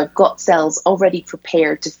before, so I've got cells already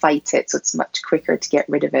prepared to fight it, so it's much quicker to get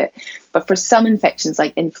rid of it. But for some infections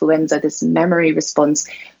like influenza, this memory response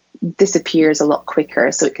disappears a lot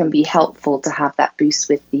quicker, so it can be helpful to have that boost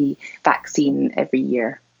with the vaccine every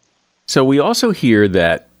year. So we also hear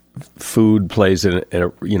that food plays in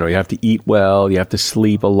a, you have to eat well, you have to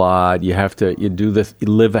sleep a lot, you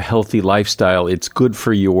live a healthy lifestyle. It's good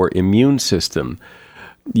for your immune system.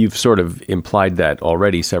 You've sort of implied that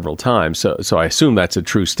already several times. So I assume that's a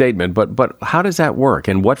true statement, but how does that work,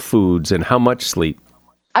 and what foods and how much sleep?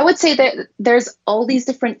 I would say that there's all these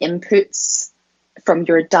different inputs from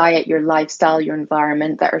your diet, your lifestyle, your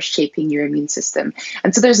environment that are shaping your immune system.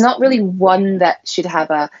 And so there's not really one that should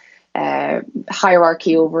have a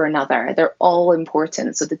hierarchy over another. They're all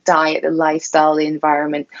important. So the diet, the lifestyle, the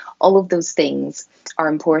environment, all of those things are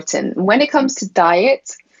important. When it comes to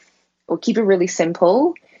diet, we'll keep it really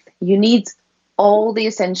simple. You need all the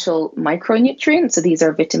essential micronutrients. So these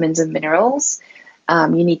are vitamins and minerals.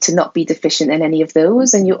 You need to not be deficient in any of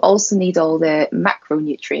those. And you also need all the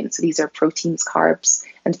macronutrients. So these are proteins, carbs,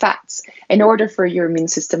 and fats in order for your immune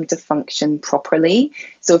system to function properly.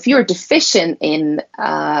 So if you're deficient in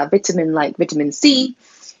a vitamin like vitamin C,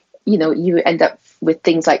 you end up with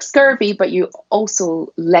things like scurvy, but you're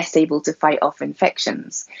also less able to fight off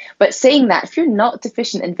infections. But saying that, if you're not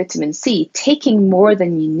deficient in vitamin C, taking more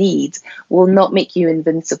than you need will not make you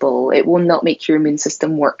invincible. It will not make your immune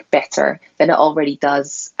system work better than it already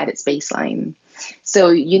does at its baseline. So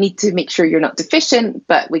you need to make sure you're not deficient,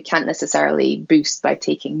 but we can't necessarily boost by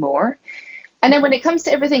taking more. And then when it comes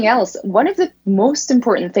to everything else, one of the most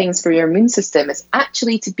important things for your immune system is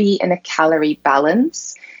actually to be in a calorie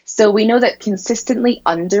balance. So we know that consistently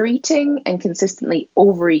undereating and consistently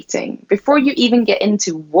overeating, before you even get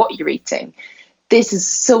into what you're eating, this is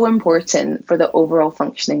so important for the overall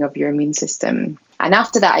functioning of your immune system. And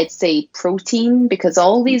after that, I'd say protein, because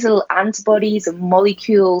all these little antibodies and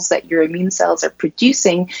molecules that your immune cells are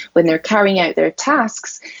producing when they're carrying out their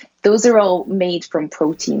tasks, those are all made from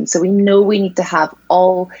protein. So we know we need to have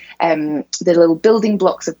all the little building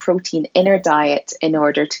blocks of protein in our diet in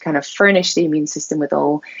order to kind of furnish the immune system with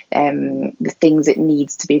all the things it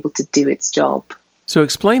needs to be able to do its job. So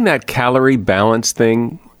explain that calorie balance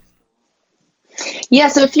thing. Yeah,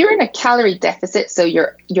 so if you're in a calorie deficit, so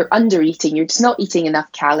you're under eating, you're just not eating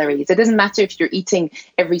enough calories. It doesn't matter if you're eating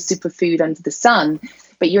every superfood under the sun,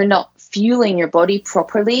 but you're not fueling your body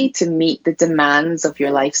properly to meet the demands of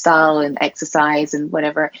your lifestyle and exercise and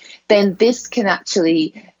whatever, then this can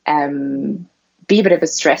actually be a bit of a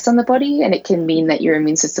stress on the body, and it can mean that your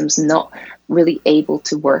immune system's not really able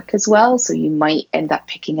to work as well. So you might end up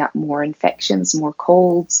picking up more infections, more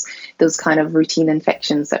colds, those kind of routine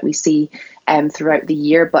infections that we see throughout the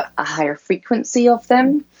year, but a higher frequency of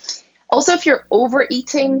them. Also, if you're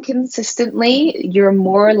overeating consistently, you're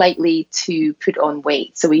more likely to put on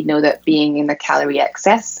weight. So we know that being in a calorie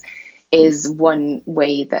excess is one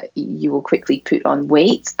way that you will quickly put on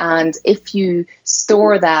weight. And if you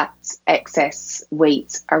store that excess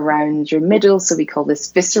weight around your middle, so we call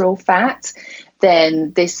this visceral fat,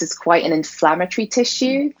 then this is quite an inflammatory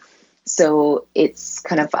tissue. So it's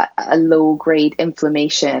kind of a low-grade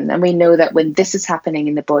inflammation. And we know that when this is happening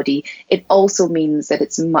in the body, it also means that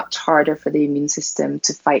it's much harder for the immune system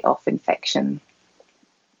to fight off infection.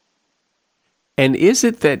 And is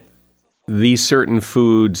it that these certain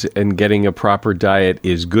foods and getting a proper diet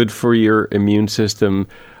is good for your immune system?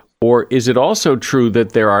 Or is it also true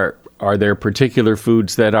that are there particular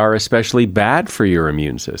foods that are especially bad for your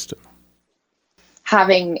immune system?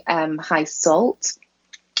 Having high salt,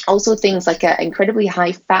 also things like an incredibly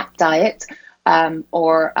high fat diet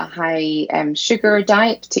or a high sugar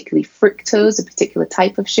diet, particularly fructose, a particular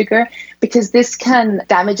type of sugar, because this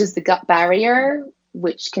damages the gut barrier,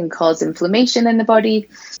 which can cause inflammation in the body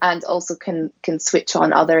and also can switch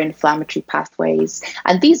on other inflammatory pathways.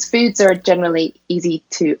 And these foods are generally easy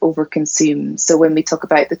to overconsume. So when we talk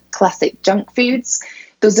about the classic junk foods,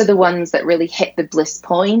 those are the ones that really hit the bliss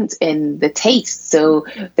point in the taste. So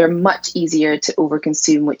they're much easier to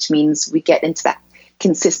overconsume, which means we get into that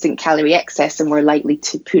consistent calorie excess and we're likely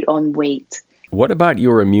to put on weight. What about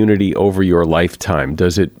your immunity over your lifetime?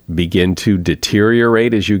 Does it begin to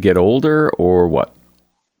deteriorate as you get older, or what?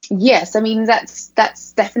 Yes, I mean, that's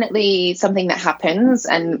definitely something that happens,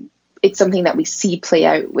 and it's something that we see play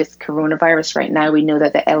out with coronavirus right now. We know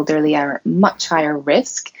that the elderly are at much higher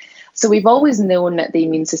risk. So we've always known that the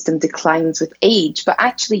immune system declines with age, but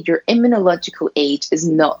actually your immunological age is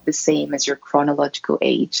not the same as your chronological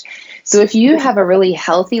age. So if you have a really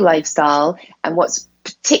healthy lifestyle, and what's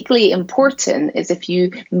particularly important is if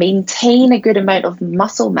you maintain a good amount of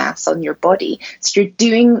muscle mass on your body, so you're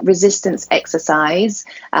doing resistance exercise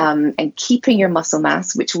and keeping your muscle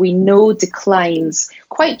mass, which we know declines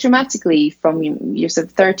quite dramatically from your sort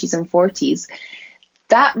of 30s and 40s,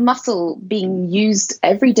 that muscle being used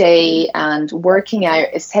every day and working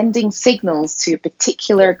out is sending signals to a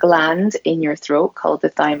particular gland in your throat called the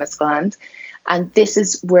thymus gland. And this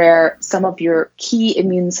is where some of your key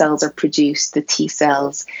immune cells are produced, the T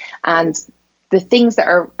cells. And the things that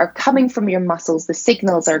are coming from your muscles, the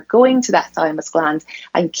signals are going to that thymus gland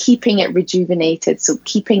and keeping it rejuvenated. So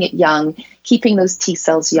keeping it young, keeping those T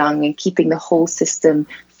cells young, and keeping the whole system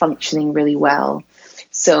functioning really well.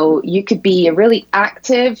 So you could be a really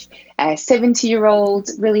active 70-year-old,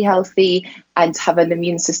 really healthy, and have an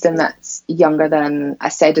immune system that's younger than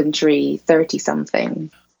a sedentary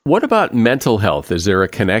 30-something. What about mental health? Is there a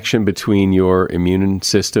connection between your immune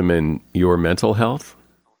system and your mental health?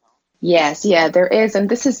 Yes, there is. And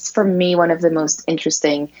this is, for me, one of the most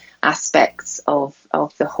interesting aspects of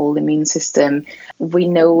the whole immune system. We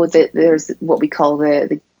know that there's what we call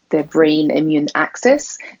the brain immune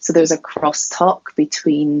axis. So there's a crosstalk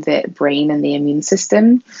between the brain and the immune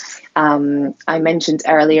system. I mentioned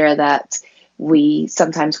earlier that we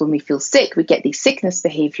sometimes, when we feel sick, we get these sickness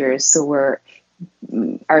behaviors. So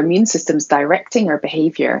our immune system's directing our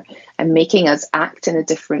behavior and making us act in a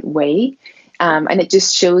different way. And it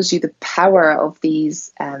just shows you the power of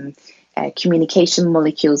these communication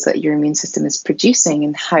molecules that your immune system is producing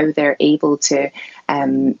and how they're able to,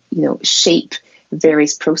 shape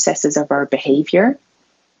various processes of our behavior.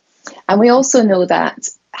 And we also know that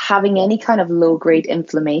having any kind of low-grade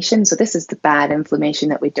inflammation, so this is the bad inflammation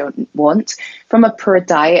that we don't want, from a poor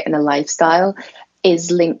diet and a lifestyle,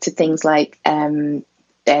 is linked to things like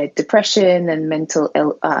depression and mental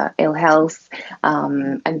ill health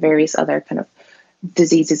and various other kind of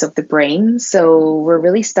diseases of the brain. So we're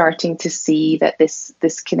really starting to see that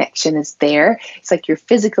this connection is there. It's like your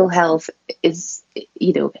physical health is,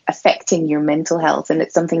 affecting your mental health, and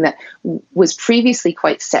it's something that was previously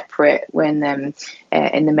quite separate when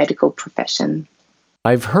in the medical profession.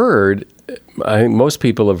 I've heard, I think most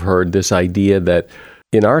people have heard this idea that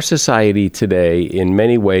in our society today, in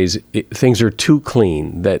many ways, things are too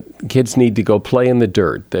clean, that kids need to go play in the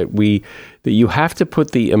dirt, that you have to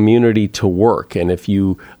put the immunity to work. And if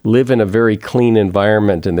you live in a very clean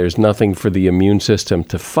environment and there's nothing for the immune system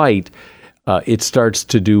to fight, it starts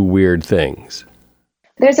to do weird things.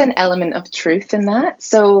 There's an element of truth in that.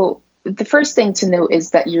 So the first thing to note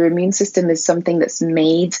is that your immune system is something that's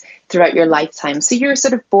made throughout your lifetime. So you're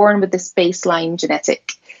sort of born with this baseline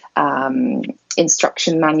genetic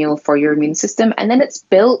instruction manual for your immune system, and then it's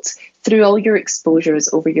built through all your exposures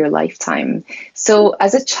over your lifetime. So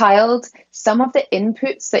as a child, some of the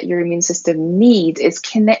inputs that your immune system need is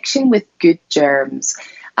connection with good germs.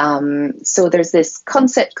 So there's this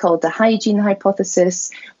concept called the hygiene hypothesis,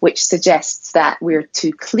 which suggests that we're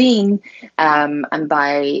too clean, and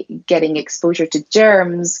by getting exposure to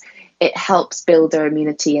germs, it helps build our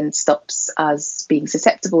immunity and stops us being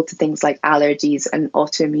susceptible to things like allergies and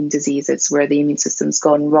autoimmune diseases where the immune system's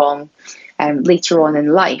gone wrong later on in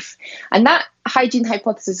life. And that hygiene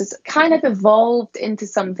hypothesis has kind of evolved into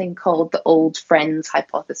something called the old friends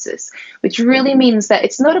hypothesis, which really means that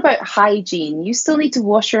it's not about hygiene. You still need to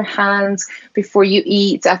wash your hands before you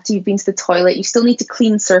eat, after you've been to the toilet. You still need to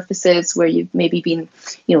clean surfaces where you've maybe been,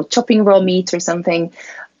 chopping raw meat or something.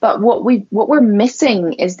 But what we're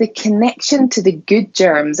missing is the connection to the good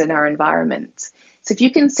germs in our environment. So if you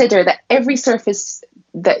consider that every surface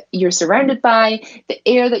that you're surrounded by, the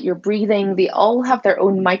air that you're breathing, they all have their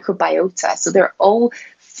own microbiota. So they're all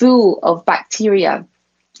full of bacteria,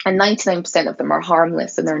 and 99% of them are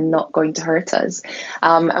harmless and they're not going to hurt us.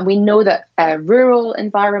 And we know that rural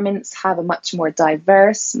environments have a much more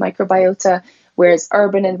diverse microbiota, whereas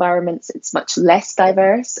urban environments, it's much less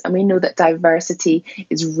diverse. And we know that diversity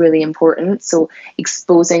is really important. So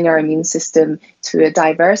exposing our immune system to a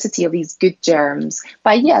diversity of these good germs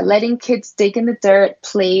by, letting kids dig in the dirt,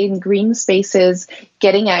 play in green spaces,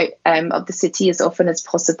 getting out of the city as often as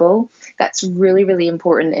possible. That's really, really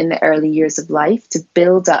important in the early years of life to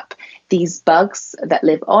build up these bugs that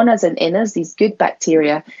live on us and in us, these good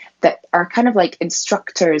bacteria that are kind of like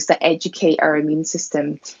instructors that educate our immune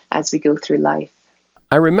system as we go through life.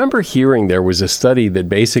 I remember hearing there was a study that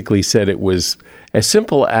basically said it was as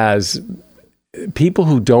simple as people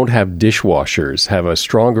who don't have dishwashers have a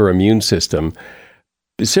stronger immune system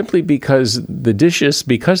simply because the dishes,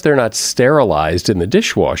 because they're not sterilized in the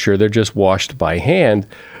dishwasher, they're just washed by hand.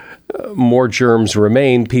 More germs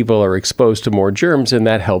remain, people are exposed to more germs, and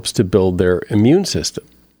that helps to build their immune system.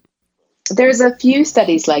 There's a few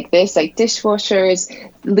studies like this, like dishwashers,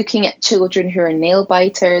 looking at children who are nail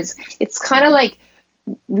biters. It's kind of like,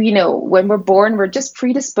 when we're born, we're just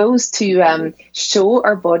predisposed to show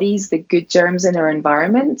our bodies the good germs in our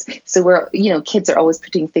environment. So kids are always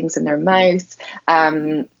putting things in their mouth.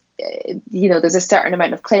 There's a certain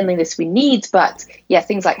amount of cleanliness we need, but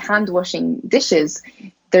things like hand washing dishes,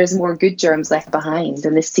 there's more good germs left behind,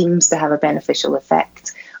 and this seems to have a beneficial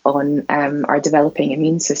effect on our developing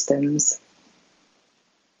immune systems.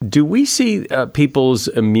 Do we see people's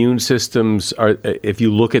immune systems, if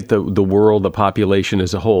you look at the world, the population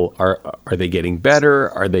as a whole, are they getting better?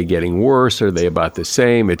 Are they getting worse? Are they about the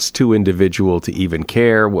same? It's too individual to even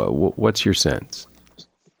care. What's your sense?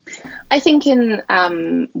 I think in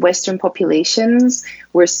Western populations,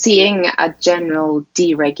 we're seeing a general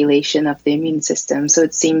deregulation of the immune system. So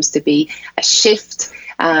it seems to be a shift,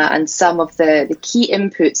 and some of the key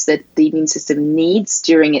inputs that the immune system needs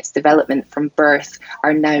during its development from birth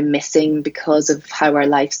are now missing because of how our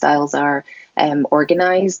lifestyles are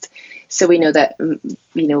organized. So we know that,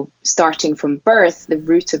 starting from birth, the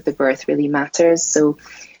root of the birth really matters. So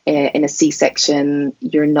in a C-section,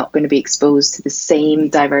 you're not going to be exposed to the same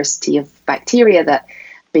diversity of bacteria that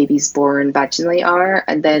babies born vaginally are.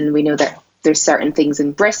 And then we know that there's certain things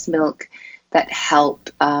in breast milk that help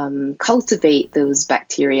cultivate those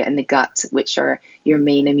bacteria in the gut, which are your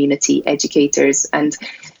main immunity educators. And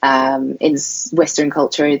in Western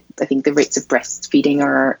culture, I think the rates of breastfeeding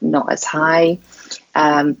are not as high.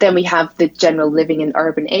 Then we have the general living in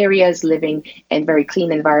urban areas, living in very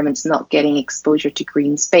clean environments, not getting exposure to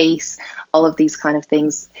green space, all of these kind of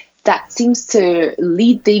things. That seems to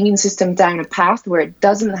lead the immune system down a path where it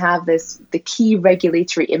doesn't have the key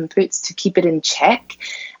regulatory inputs to keep it in check.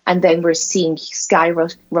 And then we're seeing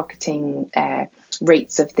skyrocketing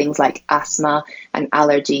rates of things like asthma and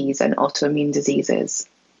allergies and autoimmune diseases.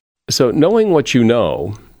 So knowing what you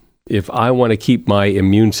know, if I want to keep my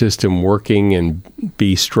immune system working and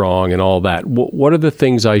be strong and all that, what are the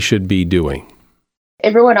things I should be doing?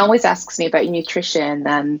 Everyone always asks me about nutrition,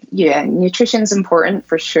 and nutrition's important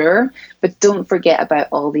for sure, but don't forget about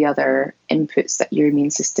all the other inputs that your immune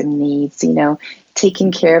system needs,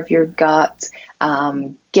 taking care of your gut,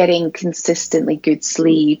 getting consistently good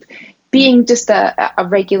sleep, being just a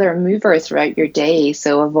regular mover throughout your day,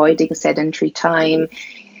 so avoiding sedentary time,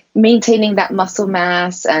 maintaining that muscle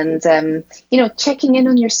mass, and checking in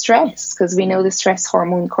on your stress, because we know the stress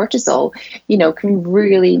hormone cortisol can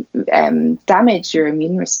really damage your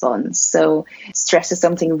immune response. So stress is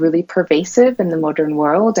something really pervasive in the modern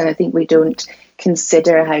world, and I think we don't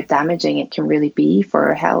consider how damaging it can really be for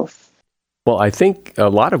our health. Well, I think a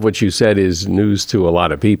lot of what you said is news to a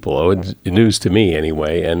lot of people, news to me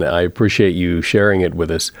anyway, and I appreciate you sharing it with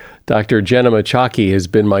us. Dr. Jenna Micciocchi has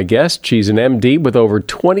been my guest. She's an MD with over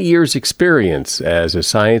 20 years' experience as a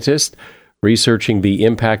scientist, researching the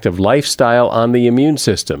impact of lifestyle on the immune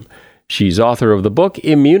system. She's author of the book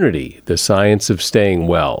Immunity, The Science of Staying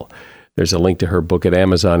Well. There's a link to her book at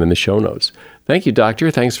Amazon in the show notes. Thank you, Doctor.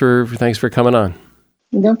 Thanks for coming on.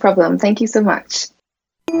 No problem. Thank you so much.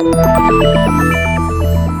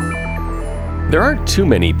 There aren't too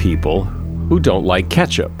many people who don't like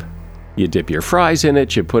ketchup. You dip your fries in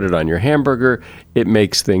it, you put it on your hamburger, it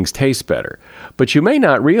makes things taste better. But you may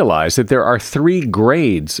not realize that there are 3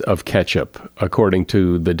 grades of ketchup, according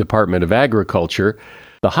to the Department of Agriculture.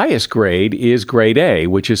 The highest grade is grade A,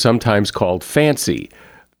 which is sometimes called fancy.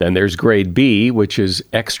 Then there's grade B, which is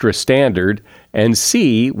extra standard, and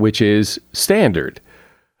C, which is standard.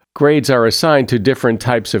 Grades are assigned to different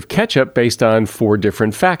types of ketchup based on 4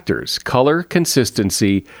 different factors: color,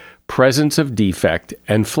 consistency, presence of defect,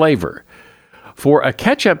 and flavor. For a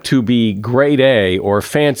ketchup to be grade A or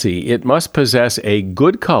fancy, it must possess a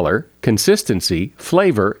good color, consistency,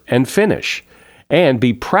 flavor, and finish, and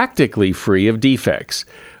be practically free of defects.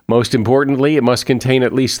 Most importantly, it must contain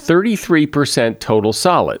at least 33% total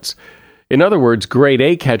solids. In other words, grade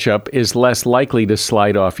A ketchup is less likely to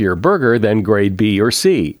slide off your burger than grade B or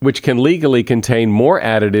C, which can legally contain more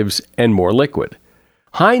additives and more liquid.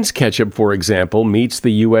 Heinz ketchup, for example, meets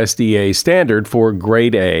the USDA standard for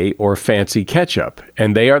grade A or fancy ketchup,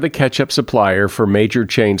 and they are the ketchup supplier for major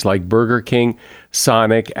chains like Burger King,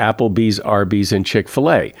 Sonic, Applebee's, Arby's, and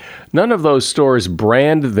Chick-fil-A. None of those stores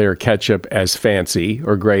brand their ketchup as fancy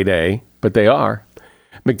or grade A, but they are.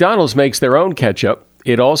 McDonald's makes their own ketchup.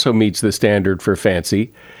 It also meets the standard for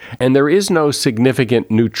fancy, and there is no significant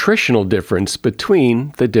nutritional difference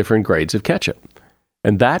between the different grades of ketchup.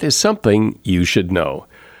 And that is something you should know.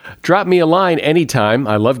 Drop me a line anytime.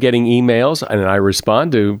 I love getting emails, and I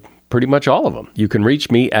respond to pretty much all of them. You can reach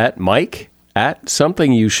me at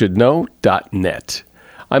mike@somethingyoushouldknow.net.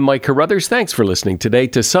 I'm Mike Carruthers. Thanks for listening today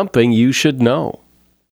to Something You Should Know.